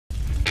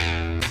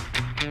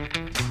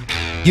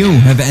You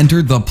have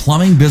entered the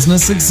Plumbing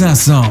Business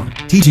Success Zone,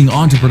 teaching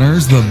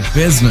entrepreneurs the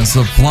business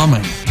of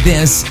plumbing.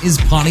 This is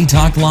Potty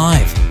Talk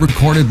Live,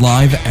 recorded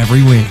live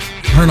every week.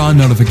 Turn on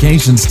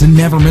notifications to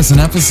never miss an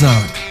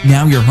episode.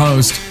 Now your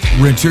host,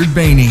 Richard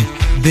Behney,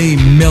 the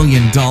 $1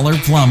 Million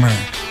Plumber.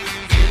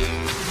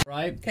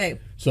 Right. Okay.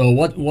 So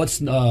what's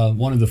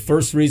one of the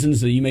first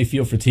reasons that you may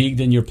feel fatigued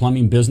in your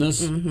plumbing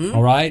business?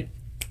 All right.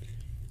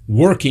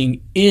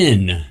 Working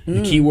in.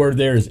 The key word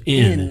there is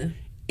in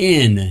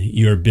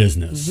your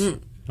business.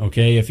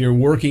 Okay. If you're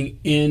working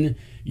in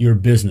your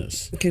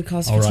business, It could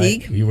cause all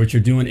fatigue. right, what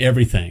you're doing,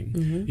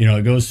 everything. You know,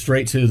 it goes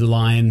straight to the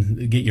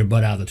line. Get your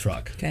butt out of the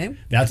truck. Okay.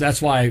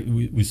 That's why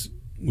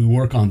we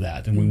work on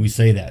that, and when we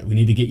say that, we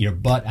need to get your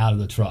butt out of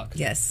the truck.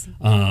 Yes.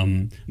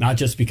 Not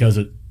just because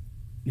it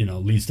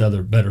leads to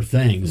other better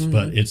things,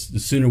 but it's the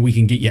sooner we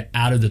can get you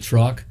out of the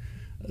truck,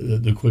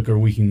 the quicker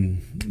we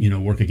can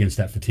work against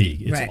that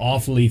fatigue. It's Right.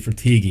 awfully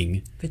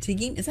fatiguing.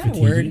 Fatiguing? Is that a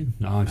word?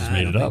 No, I just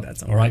made it don't up. think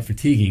that's a All right,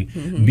 fatiguing.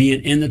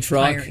 Being in the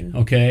truck, Tiring.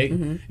 okay,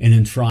 and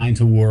then trying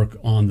to work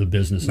on the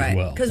business Right. as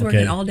well. Because okay?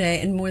 working all day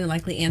and more than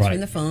likely answering Right.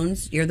 the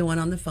phones. You're the one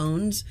on the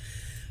phones,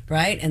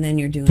 right? And then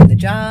you're doing the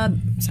job.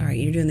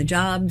 You're doing the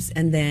jobs,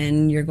 and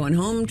then you're going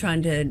home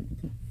trying to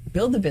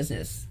build the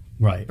business.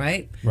 Right.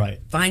 Right? Right.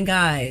 Find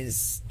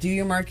guys, do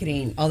your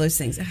marketing, all those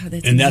things. That's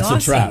And that's a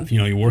exhausting. trap.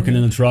 You're working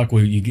in the truck.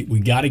 We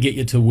got to get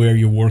you to where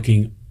you're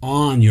working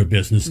on your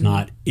business,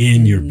 not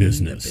in your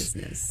business.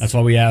 That's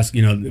why we ask.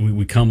 A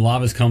lot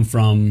of us come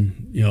from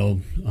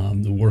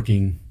the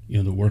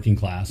working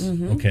class.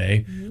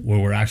 Okay, where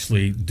we're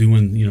actually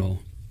doing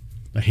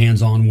the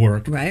hands-on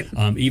work. Right.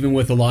 Even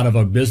with a lot of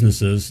our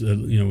businesses,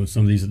 with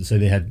some of these that say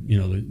they had,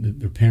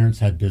 their parents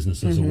had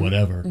businesses or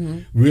whatever.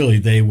 Really,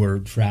 they were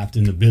trapped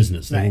in the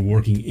business. They were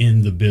working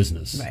in the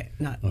business. Right.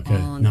 Not Okay.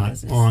 on Not the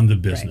business. on the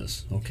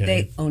business. Right. Okay.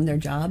 They own their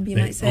job, you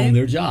They might say. own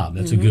their job.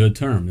 That's a good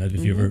term.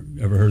 If you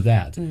ever heard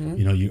that,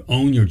 you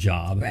own your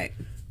job. Right.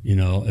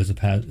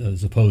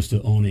 As opposed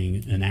to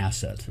owning an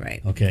asset.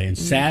 Right. Okay. And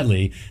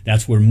sadly,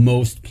 that's where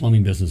most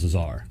plumbing businesses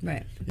are.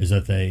 Right. Is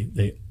that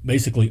they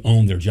basically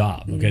own their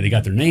job. Okay. They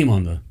got their name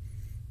on the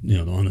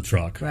on the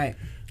truck. Right.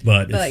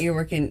 But you're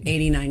working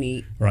 80,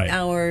 90 Right.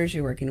 hours,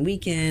 you're working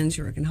weekends,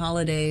 you're working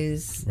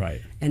holidays,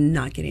 right. and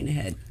not getting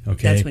ahead.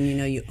 Okay. That's when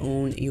you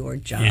own your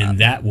job. And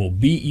that will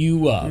beat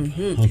you up.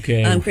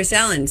 Okay. Chris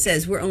Allen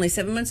says, we're only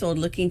 7 months old,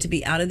 looking to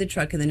be out of the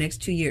truck in the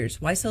next 2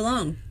 years. Why so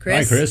long, Chris? All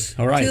right, Chris.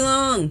 All right. Too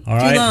long. All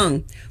right. Too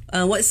long.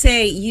 What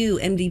say you,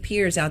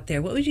 MDPers out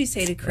there? What would you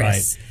say to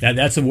Chris? Right.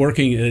 That's a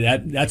working.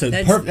 That's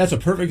a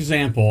perfect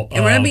example.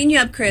 And we're not beating you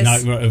up, Chris.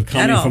 Coming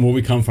from where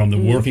we come from, the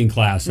working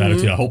class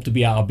attitude. I hope to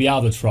be out. I'll be out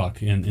of the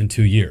truck in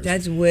 2 years.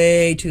 That's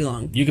way too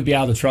long. You could be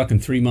out of the truck in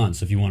 3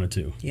 months if you wanted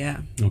to. Yeah.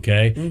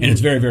 Okay. And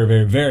it's very, very,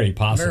 very, very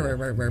possible. Very.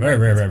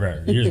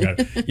 Very. You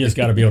just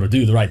got to be able to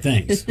do the right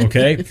things.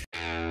 Okay.